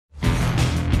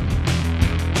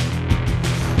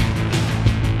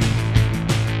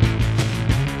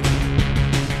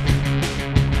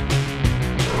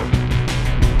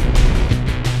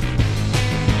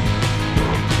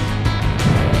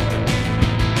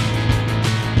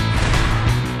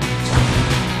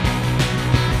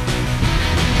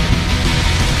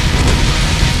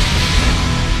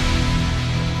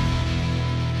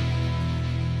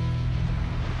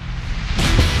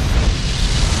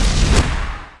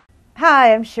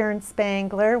Hi, I'm Sharon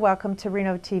Spangler. Welcome to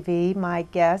Reno TV. My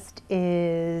guest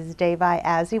is Dave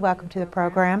Aiazzi. Welcome to the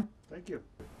program. Thank you.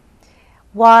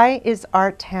 Why is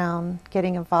Artown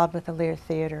getting involved with the Lear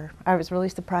Theater? I was really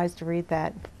surprised to read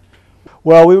that.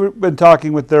 Well, we've been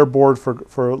talking with their board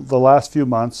for the last few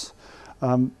months.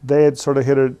 They had sort of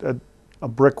hit a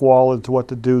brick wall into what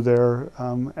to do there.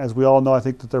 As we all know, I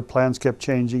think that their plans kept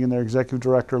changing and their executive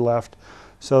director left.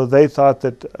 So they thought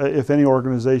that if any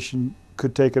organization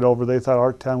could take it over, they thought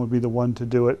Artown would be the one to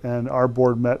do it. And our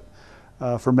board met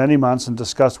for many months and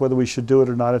discussed whether we should do it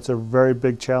or not. It's a very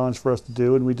big challenge for us to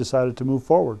do, and we decided to move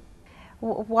forward.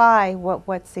 Why?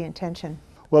 What's the intention?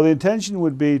 Well, the intention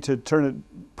would be to turn it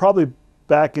probably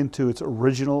back into its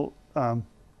original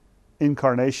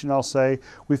incarnation, I'll say.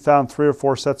 We found 3 or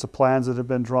 4 sets of plans that have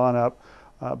been drawn up,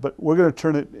 but we're going to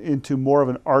turn it into more of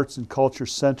an arts and culture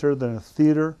center than a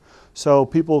theater. So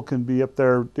people can be up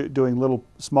there doing little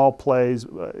small plays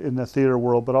in the theater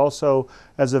world, but also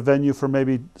as a venue for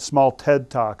maybe small TED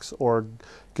Talks or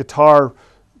guitar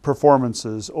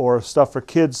performances or stuff for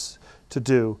kids to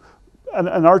do.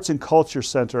 An arts and culture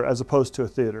center as opposed to a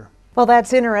theater. Well,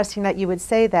 that's interesting that you would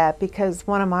say that, because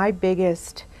one of my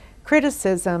biggest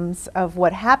criticisms of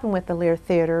what happened with the Lear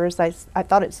Theater is I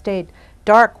thought it stayed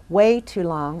dark way too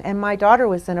long. And my daughter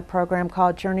was in a program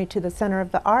called Journey to the Center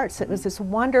of the Arts. It was this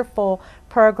wonderful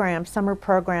program, summer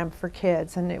program for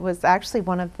kids, and it was actually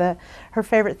one of her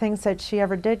favorite things that she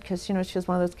ever did, because she was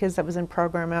one of those kids that was in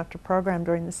program after program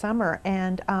during the summer.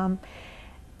 And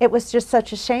it was just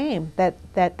such a shame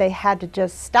that they had to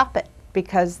just stop it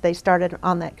because they started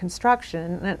on that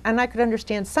construction. And I could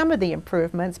understand some of the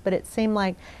improvements, but it seemed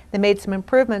like they made some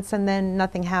improvements and then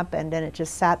nothing happened, and it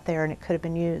just sat there and it could have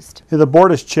been used. Yeah, the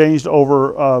board has changed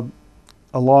over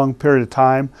a long period of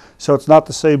time, so it's not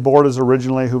the same board as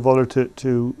originally who voted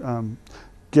to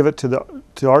give it to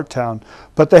Artown,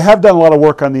 but they have done a lot of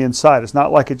work on the inside. It's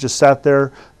not like it just sat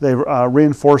there. They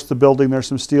reinforced the building. There's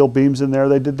some steel beams in there.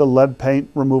 They did the lead paint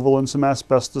removal and some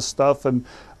asbestos stuff, and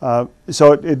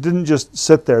so it didn't just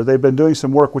sit there. They've been doing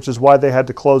some work, which is why they had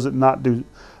to close it and not do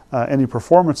any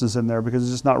performances in there, because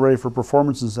it's just not ready for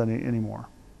performances anymore.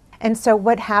 And so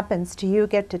what happens? Do you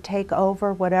get to take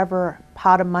over whatever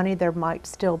pot of money there might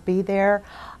still be there?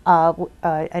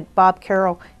 Bob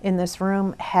Carroll in this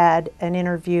room had an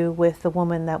interview with the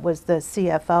woman that was the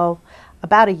CFO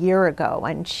about a year ago,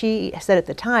 and she said at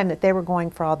the time that they were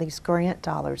going for all these grant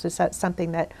dollars. Is that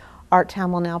something that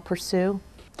Artown will now pursue?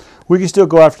 We can still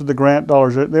go after the grant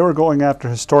dollars. They were going after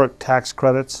historic tax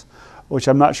credits, which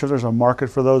I'm not sure there's a market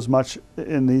for those much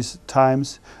in these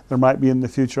times. There might be in the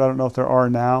future. I don't know if there are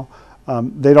now.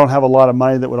 They don't have a lot of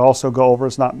money that would also go over.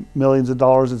 It's not millions of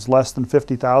dollars. It's less than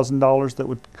 $50,000 that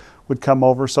would come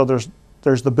over. So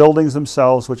there's the buildings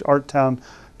themselves, which Artown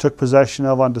took possession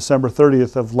of on December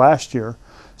 30th of last year.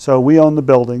 So we own the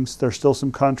buildings. There's still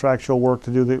some contractual work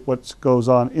to do what goes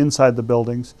on inside the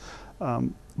buildings.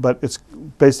 But it's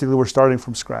basically we're starting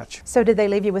from scratch. So did they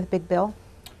leave you with a big bill?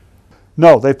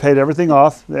 No, they paid everything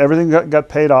off. Everything got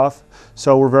paid off,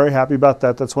 so we're very happy about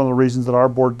that. That's one of the reasons that our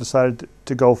board decided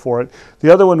to go for it.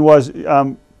 The other one was,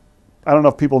 I don't know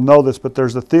if people know this, but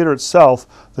there's the theater itself,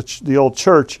 the old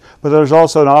church, but there's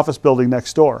also an office building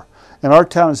next door. And our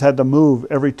town has had to move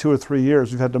every 2 or 3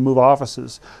 years. We've had to move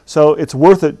offices. So it's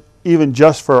worth it even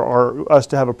just for us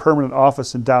to have a permanent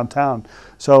office in downtown.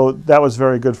 So that was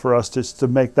very good for us to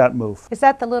make that move. Is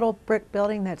that the little brick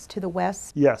building that's to the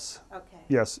west? Yes. Okay.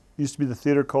 Yes, used to be the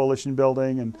Theater Coalition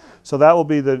building, and so that will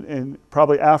be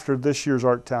probably after this year's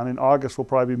Artown. In August, we'll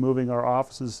probably be moving our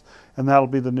offices, and that'll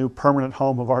be the new permanent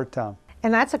home of Artown.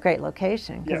 And that's a great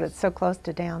location because Yes. It's so close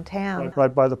to downtown.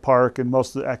 Right by the park, and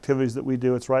most of the activities that we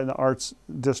do, it's right in the arts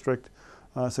district.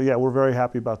 So yeah, we're very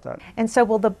happy about that. And so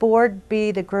will the board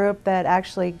be the group that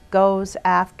actually goes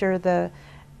after the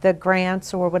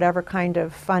grants or whatever kind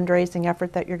of fundraising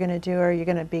effort that you're going to do, or are you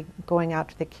going to be going out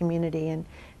to the community and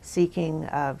seeking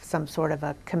some sort of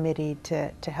a committee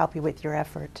to help you with your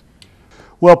effort?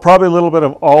 Well, probably a little bit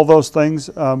of all those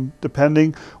things,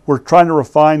 depending. We're trying to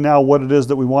refine now what it is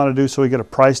that we want to do so we get a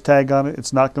price tag on it.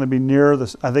 It's not going to be near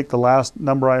this. I think the last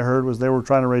number I heard was they were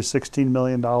trying to raise $16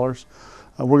 million.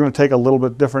 We're going to take a little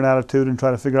bit different attitude and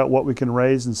try to figure out what we can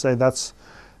raise and say that's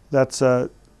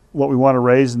what we want to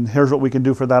raise, and here's what we can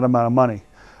do for that amount of money.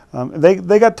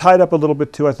 They got tied up a little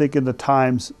bit too, I think, in the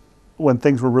times when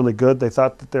things were really good. They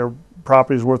thought that their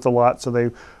property was worth a lot, so they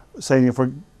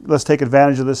saying let's take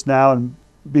advantage of this now and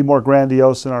be more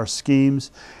grandiose in our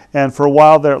schemes. And for a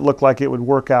while there, it looked like it would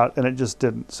work out, and it just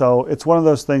didn't. So it's one of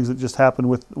those things that just happened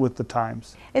with the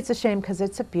times. It's a shame because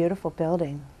it's a beautiful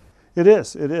building. It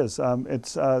is. It is. And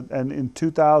in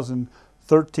 2003,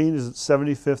 13 is its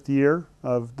 75th year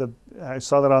of the. I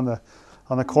saw that on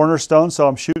the cornerstone, so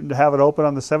I'm shooting to have it open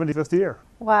on the 75th year.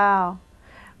 Wow.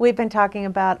 We've been talking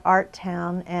about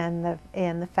Artown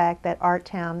and the fact that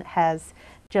Artown has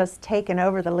just taken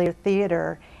over the Lear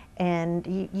Theater,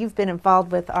 and you've been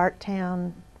involved with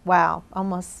Artown, wow,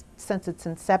 almost since its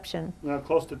inception. Well,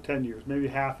 close to 10 years, maybe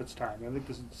half its time. I think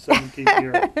this is the 17th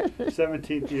year.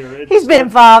 17th year. He's been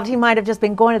involved. He might have just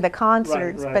been going to the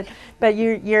concerts, right. but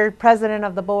you're president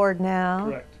of the board now.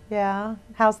 Correct. Yeah.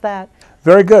 How's that?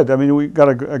 Very good. I mean, we've got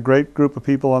a great group of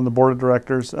people on the board of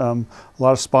directors, a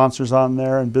lot of sponsors on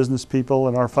there and business people,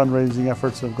 and our fundraising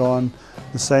efforts have gone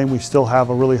the same. We still have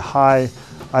a really high,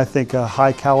 I think, a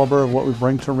high caliber of what we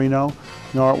bring to Reno.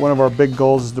 You know, one of our big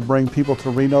goals is to bring people to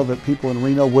Reno that people in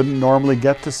Reno wouldn't normally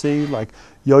get to see, like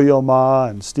Yo-Yo Ma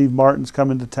and Steve Martin's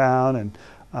coming to town,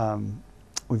 and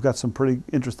we've got some pretty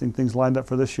interesting things lined up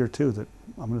for this year too that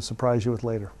I'm going to surprise you with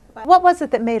later. What was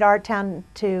it that made Artown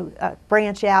to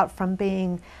branch out from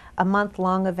being a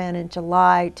month-long event in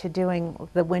July to doing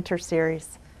the winter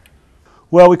series?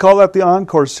 Well, we call that the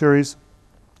Encore series,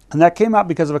 and that came out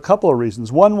because of a couple of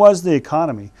reasons. One was the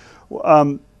economy,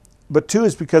 but two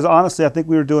is because honestly I think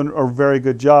we were doing a very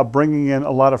good job bringing in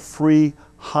a lot of free,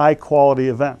 high-quality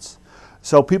events.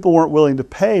 So people weren't willing to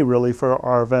pay really for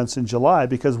our events in July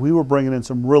because we were bringing in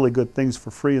some really good things for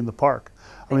free in the park.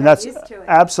 I mean, that's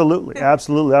absolutely,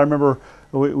 absolutely. I remember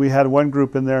we had one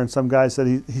group in there, and some guy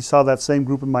said he saw that same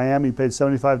group in Miami, he paid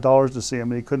 $75 to see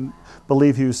him, and he couldn't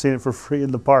believe he was seeing it for free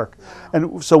in the park. Wow.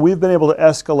 And so we've been able to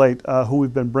escalate who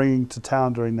we've been bringing to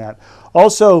town during that.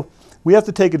 Also, we have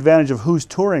to take advantage of who's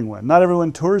touring when. Not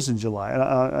everyone tours in July.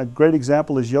 A great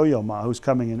example is Yo-Yo Ma, who's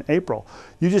coming in April.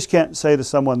 You just can't say to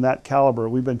someone that caliber,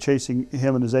 we've been chasing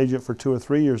him and his agent for 2 or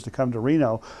 3 years to come to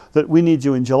Reno, that we need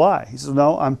you in July. He says,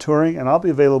 no, I'm touring and I'll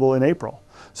be available in April.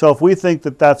 So if we think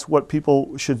that that's what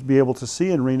people should be able to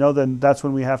see in Reno, then that's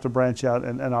when we have to branch out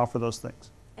and offer those things.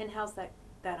 And how's that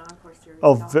Encore series?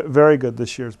 Oh, very good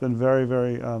this year. It's been very,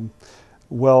 very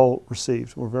well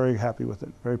received. We're very happy with it,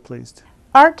 very pleased.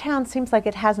 Artown seems like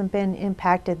it hasn't been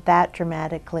impacted that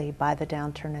dramatically by the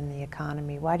downturn in the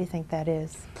economy. Why do you think that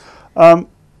is?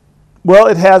 Well,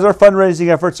 it has. Our fundraising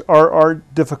efforts are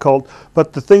difficult,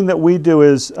 but the thing that we do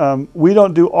is we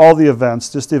don't do all the events,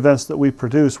 just the events that we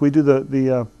produce. We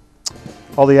do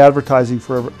all the advertising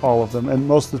for all of them, and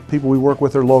most of the people we work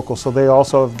with are local, so they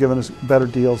also have given us better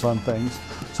deals on things.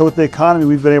 So with the economy,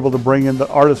 we've been able to bring in, the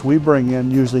artists we bring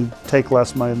in usually take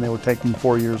less money than they were taking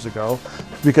 4 years ago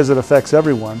because it affects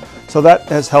everyone. So that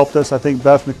has helped us. I think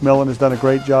Beth McMillan has done a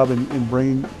great job in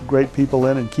bringing great people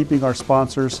in and keeping our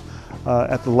sponsors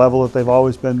at the level that they've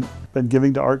always been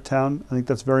giving to Artown. I think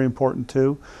that's very important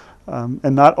too.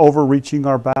 And not overreaching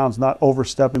our bounds, not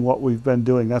overstepping what we've been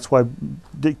doing. That's why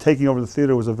taking over the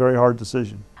theater was a very hard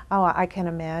decision. Oh, I can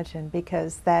imagine,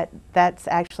 because that's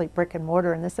actually brick and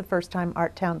mortar, and this is the first time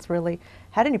Artown's really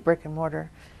had any brick and mortar.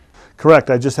 Correct.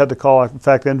 I just had to call, in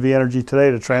fact, NV Energy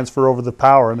today to transfer over the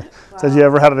power, and said, "You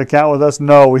ever had an account with us?"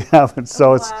 No, we haven't.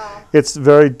 So it's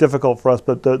very difficult for us.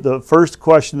 But the first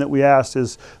question that we asked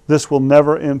is, this will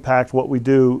never impact what we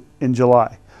do in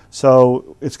July.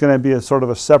 So it's going to be a sort of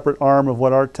a separate arm of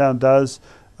what Artown does.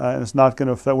 And it's not going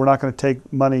to affect, we're not going to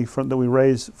take money that we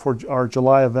raise for our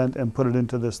July event and put it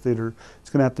into this theater. It's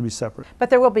going to have to be separate.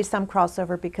 But there will be some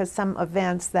crossover, because some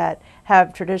events that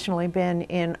have traditionally been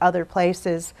in other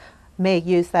places may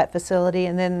use that facility,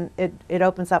 and then it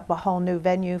opens up a whole new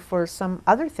venue for some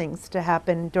other things to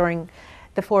happen during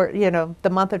the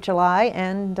month of July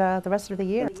and the rest of the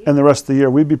year. And the rest of the year.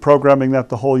 We'd be programming that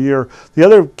the whole year. The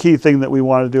other key thing that we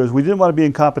want to do is we didn't want to be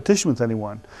in competition with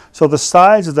anyone. So the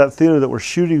size of that theater that we're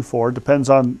shooting for depends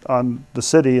on the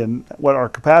city and what our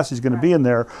capacity is going to be in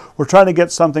there. We're trying to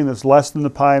get something that's less than the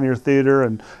Pioneer Theater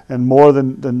and more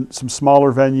than some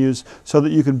smaller venues, so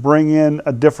that you can bring in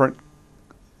a different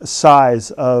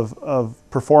size of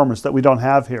performance that we don't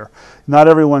have here. Not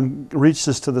everyone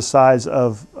reaches to the size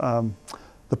of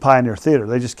the Pioneer Theater.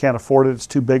 They just can't afford it. It's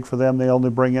too big for them. They only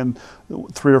bring in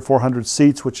 300 or 400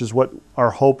 seats, which is what our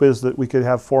hope is, that we could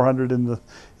have 400 in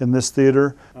this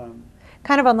theater.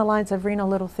 Kind of on the lines of Reno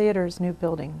Little Theater's new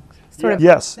building. Sort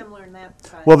of similar in that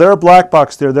size. Well, they're a black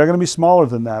box theater. They're going to be smaller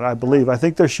than that, I believe. I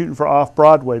think they're shooting for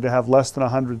off-Broadway to have less than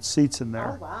 100 seats in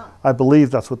there. Oh, wow. I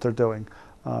believe that's what they're doing.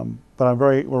 But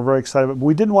we're very excited. But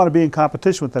we didn't want to be in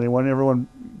competition with anyone. Everyone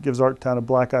gives Artown a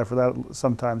black eye for that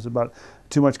sometimes, about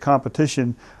too much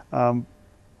competition.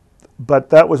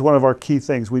 But that was one of our key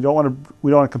things. We don't want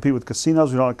to compete with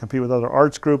casinos. We don't want to compete with other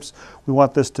arts groups. We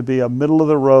want this to be a middle of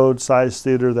the road size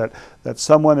theater that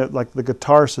someone at, like the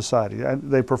Guitar Society,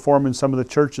 and they perform in some of the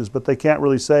churches, but they can't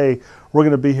really say we're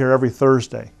going to be here every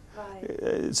Thursday.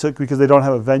 So, because they don't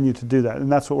have a venue to do that,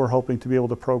 and that's what we're hoping to be able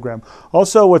to program.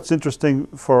 Also, what's interesting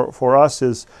for us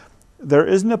is there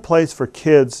isn't a place for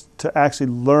kids to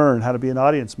actually learn how to be an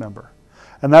audience member.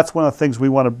 And that's one of the things we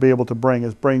want to be able to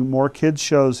bring more kids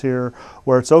shows here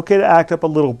where it's okay to act up a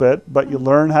little bit, but you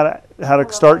learn how to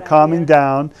start calming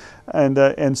down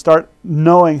and start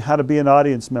knowing how to be an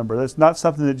audience member. That's not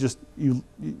something that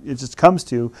it just comes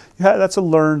to you. That's a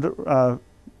learned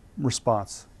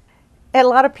response. And a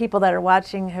lot of people that are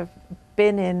watching have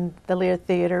been in the Lear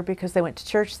Theater because they went to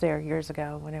church there years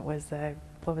ago when it was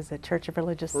what was it, Church of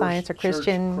Religious Science or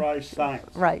Christian? Christ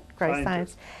Science. Right, Christ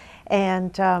Science.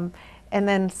 And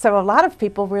then, so a lot of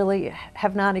people really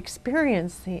have not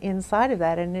experienced the inside of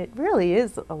that, and it really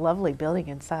is a lovely building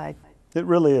inside. It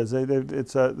really is.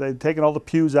 They've taken all the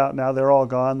pews out now. They're all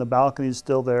gone. The balcony's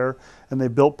still there, and they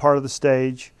built part of the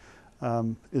stage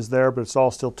is there, but it's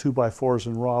all still 2x4s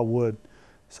and raw wood.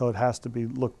 So it has to be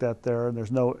looked at there, and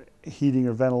there's no heating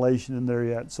or ventilation in there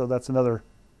yet. So that's another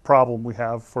problem we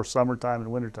have for summertime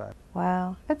and wintertime.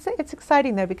 Wow. It's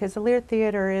exciting, though, because the Lear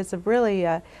Theater is really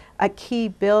a key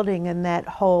building in that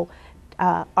whole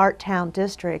Artown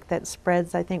district that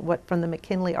spreads, I think, from the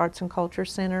McKinley Arts and Culture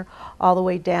Center all the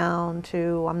way down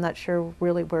to, I'm not sure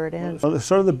really where it ends. Well, it's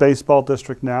sort of the baseball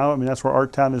district now. I mean, that's where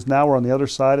Artown is now. We're on the other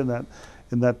side in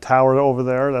that tower over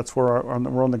there. That's where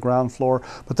we're on the ground floor.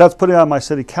 But that's putting on my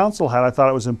city council hat. I thought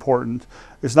it was important.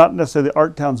 It's not necessarily the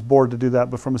Artown's board to do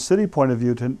that, but from a city point of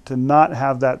view, to not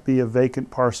have that be a vacant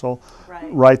parcel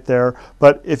right there.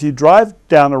 But if you drive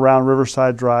down around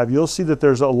Riverside Drive, you'll see that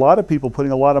there's a lot of people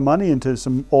putting a lot of money into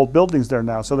some old buildings there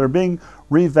now. So they're being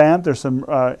revamped. There's some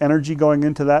energy going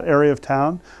into that area of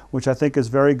town, which I think is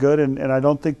very good. And I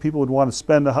don't think people would want to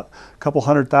spend a couple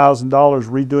 $100,000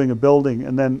 redoing a building,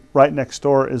 and then right next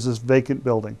door is this vacant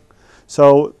building.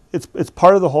 So it's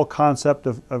part of the whole concept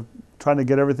of trying to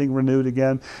get everything renewed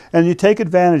again. And you take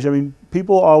advantage. I mean,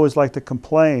 people always like to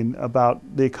complain about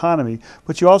the economy,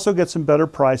 but you also get some better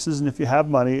prices, and if you have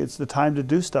money, it's the time to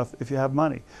do stuff if you have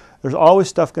money. There's always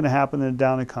stuff going to happen in a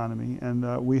down economy,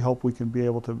 and we hope we can be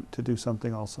able to do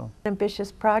something also.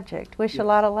 Ambitious project. Wish you a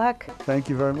lot of luck. Thank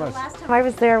you very much. The last time I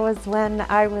was there was when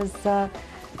I was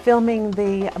filming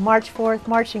the March 4th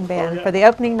marching band for the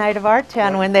opening night of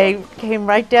Artown, when they came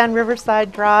right down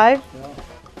Riverside Drive.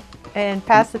 And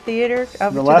past the theater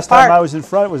over the to last the park. time I was in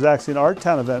front, it was actually an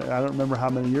Artown event. I don't remember how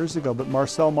many years ago, but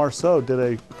Marcel Marceau did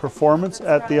a performance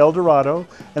at the El Dorado,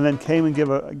 and then came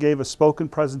and gave a spoken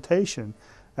presentation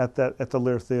at the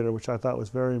Lear Theater, which I thought was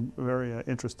very, very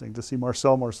interesting to see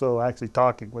Marcel Marceau actually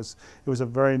talking. It was a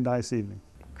very nice evening.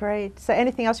 Great. So,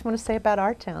 anything else you want to say about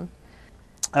Artown?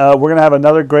 We're going to have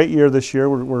another great year this year.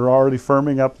 We're already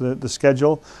firming up the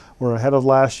schedule. We're ahead of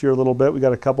last year a little bit. We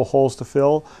got a couple holes to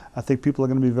fill. I think people are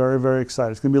going to be very, very excited.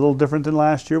 It's going to be a little different than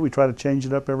last year. We try to change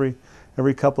it up every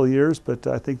couple of years, but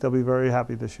I think they'll be very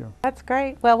happy this year. That's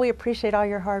great. Well, we appreciate all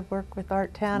your hard work with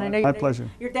Artown. I know My pleasure.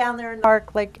 You're down there in the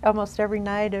park like almost every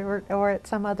night, or at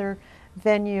some other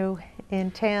venue in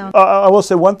town. I will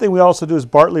say one thing we also do is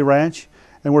Bartley Ranch,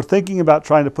 and we're thinking about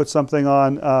trying to put something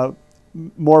on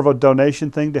more of a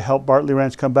donation thing to help Bartley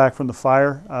Ranch come back from the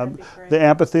fire. The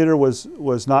amphitheater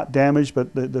was not damaged,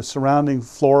 but the surrounding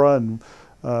flora and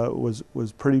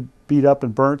was pretty beat up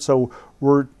and burnt. So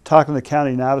we're talking to the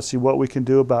county now to see what we can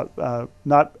do about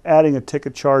not adding a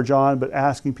ticket charge on, but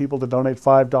asking people to donate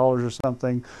 $5 or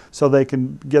something so they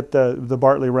can get the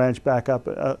Bartley Ranch back up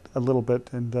a little bit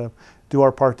and do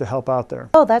our part to help out there.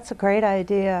 Oh, that's a great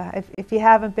idea. If you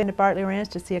haven't been to Bartley Ranch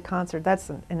to see a concert, that's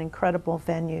an incredible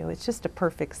venue. It's just a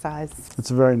perfect size. It's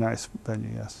a very nice venue,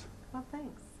 yes. Well,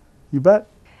 thanks. You bet.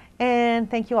 And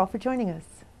thank you all for joining us.